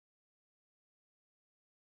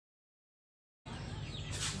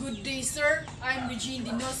Good day, sir. I'm Regine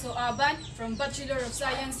Dinoso Aban from Bachelor of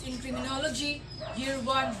Science in Criminology, Year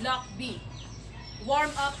 1, Block B.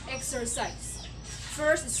 Warm-up exercise.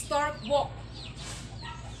 First, start walk.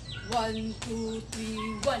 1, 2,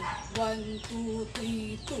 3, 1. 1, 2,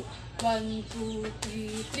 3, 2. 1, 2, 3,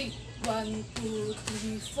 3. 1, 2,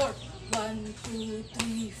 3, 4. 1, 2,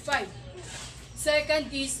 3, 5. Second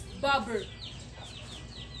is bobber.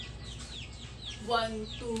 1,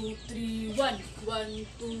 2, 3, 1. 1,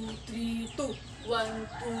 2, 3, 2. 1,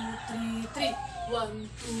 2, 3, 3. 1,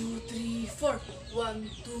 2, 3, 4. 1,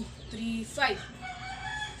 2, 3, 5.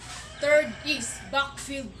 Third is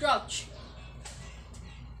backfield crouch.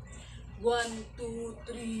 1, 2,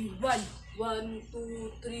 3, 1. 1,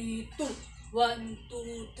 2, 3, 2. 1,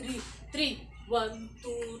 2, 3, 3. 1,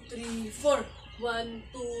 2, 3, 4. 1,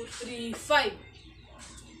 2, 3, 5.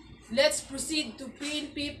 Let's proceed to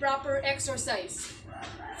PNP proper exercise.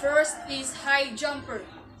 First is high jumper.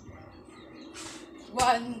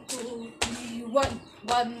 1, 2, 3, 1.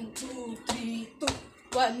 1, 2, 3, 2.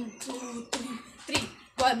 1, 2, 3, 3.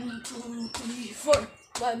 1, 2, 3, 4.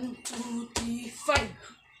 1, 2, 3, 5.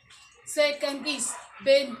 Second is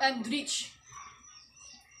bend and reach.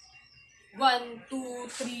 1, 2,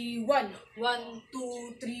 3, 1. 1,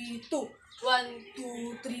 2, 3, 2. 1,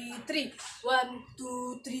 2, 3, 3. 1,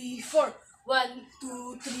 2, 3, 4. 1,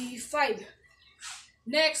 2, 3, 5.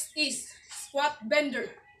 Next is squat bender.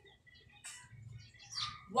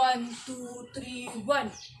 1, 2, 3,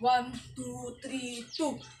 1. 1, 2, 3,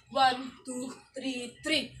 2. 1, 2, 3,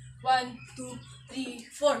 3. 1, 2, 3,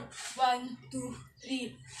 4. 1, 2,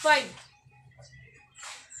 3, 5.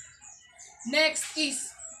 Next is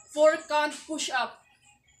 4 count push up.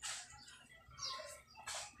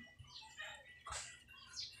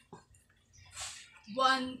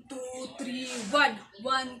 1, 2, 3, 1.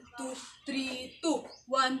 1, 2, 3, 2.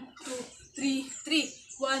 1, 2, 3, 3.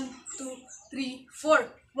 1, 2, 3, 4.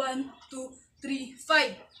 1, 2, 3,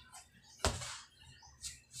 5.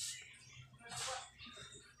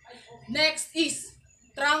 Next is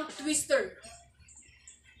trunk twister.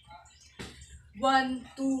 1,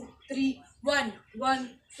 2, 3, 1. 1,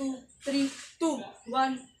 2, 3, 2.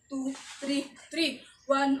 1, 2, 3, 3.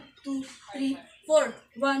 1, 2, 3, 4.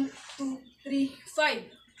 1, 2, 3, 5.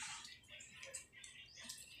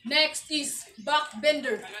 Next is back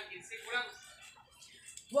bender.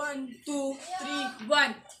 1, 2, 3,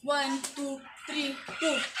 1. 1, 2, 3,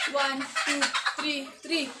 2. 1, 2, 3,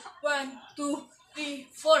 3. 1, 2, 3,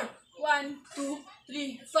 4. 1, 2,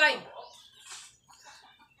 3, 5.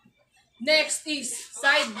 Next is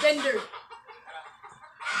side bender.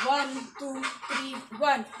 1, 2, 3,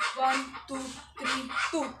 1. 1, 2, 3,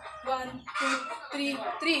 2. 1, 2, 3,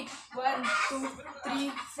 3. 1, 2,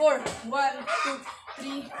 3, 4. 1, 2,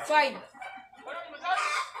 3, 5.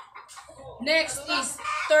 Next is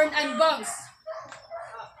turn and bounce.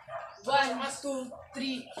 1, 2,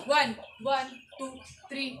 3, 1. 1, 2,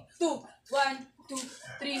 3, 2. 1, 2,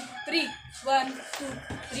 3, 3. 1, 2,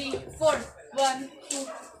 3, 4. 1, 2,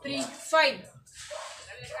 3, 5.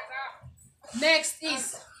 Next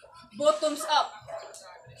is bottoms up.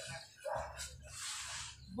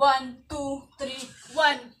 1, 2, 3,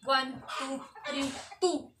 1. 1, 2, 3,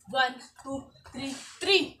 2. 1, 2, 3,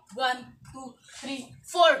 3. 1, 2, 3,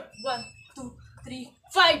 4. 1, 2, 3,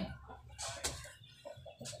 5.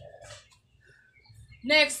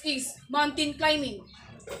 Next is mountain climbing.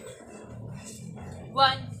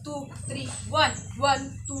 1, 2, 3, 1.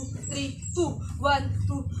 1, 2, 3, 2. 1,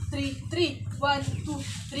 2, 3, 3. 1, 2,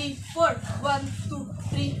 3, 4. 1, 2,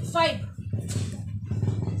 3, 5.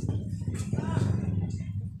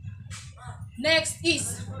 Next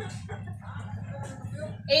is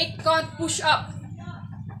 8 count push up.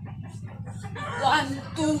 1,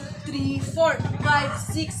 2, 3, 4, 5,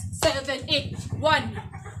 6, 7, 8. 1,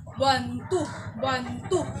 1, 2, 1,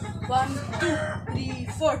 2, 1, 2, 3,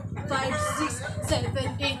 4, 5, 6,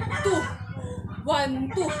 7, 8, 2.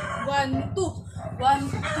 1, 2, 1, 2,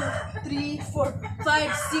 1, 2, 3, 4,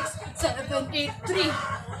 5, 6, 7, 8, 3.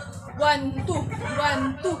 1, 2,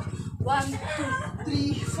 1, 2, 1, 2,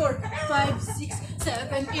 3, 4, 5, 6,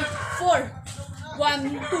 7, 8, 4.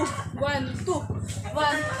 1, 2, 1, 2,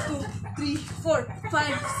 1, 2, 3, 4,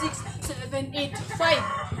 5, 6, 7, 8, 5.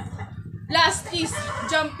 Last is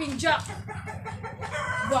jumping jack.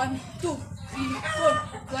 1, 2, 3, 4.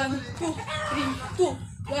 1, 2, 3, 2.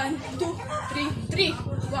 1, 2, 3, 3.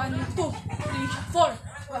 1, 2, 3, 4.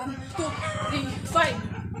 1, 2, 3, 5.